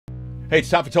Hey, it's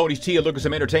time for Tony's Tea. A look at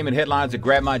some entertainment headlines that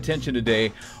grabbed my attention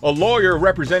today. A lawyer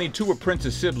representing two of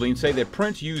Prince's siblings say that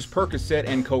Prince used Percocet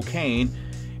and cocaine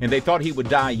and they thought he would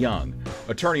die young.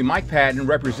 Attorney Mike Patton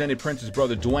represented Prince's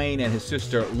brother Dwayne and his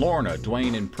sister Lorna.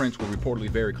 Dwayne and Prince were reportedly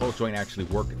very close. Dwayne actually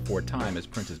worked for a time as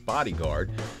Prince's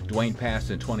bodyguard. Dwayne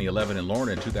passed in 2011 and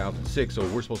Lorna in 2006, so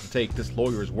we're supposed to take this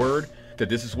lawyer's word that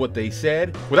this is what they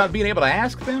said without being able to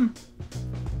ask them?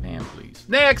 Man, please.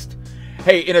 Next!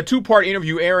 Hey, in a two-part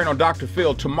interview airing on Dr.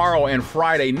 Phil tomorrow and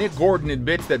Friday, Nick Gordon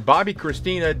admits that Bobbi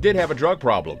Kristina did have a drug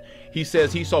problem. He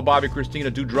says he saw Bobbi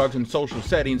Kristina do drugs in social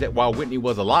settings while Whitney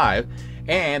was alive,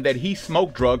 and that he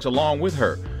smoked drugs along with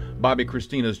her. Bobbi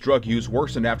Kristina's drug use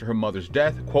worsened after her mother's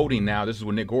death. Quoting now, this is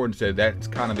what Nick Gordon said, that's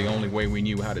kind of the only way we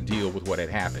knew how to deal with what had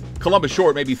happened. Columbus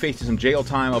Short may be facing some jail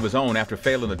time of his own after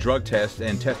failing a drug test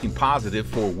and testing positive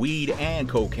for weed and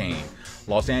cocaine.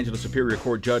 Los Angeles Superior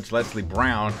Court Judge Leslie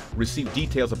Brown received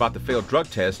details about the failed drug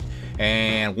test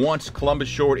and wants Columbus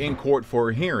Short in court for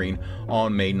a hearing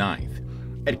on May 9th.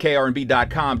 At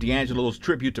KRNB.com, D'Angelo's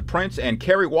tribute to Prince and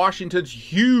Kerry Washington's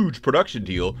huge production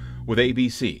deal with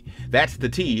ABC. That's the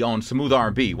Tea on Smooth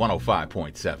R&B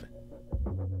 105.7.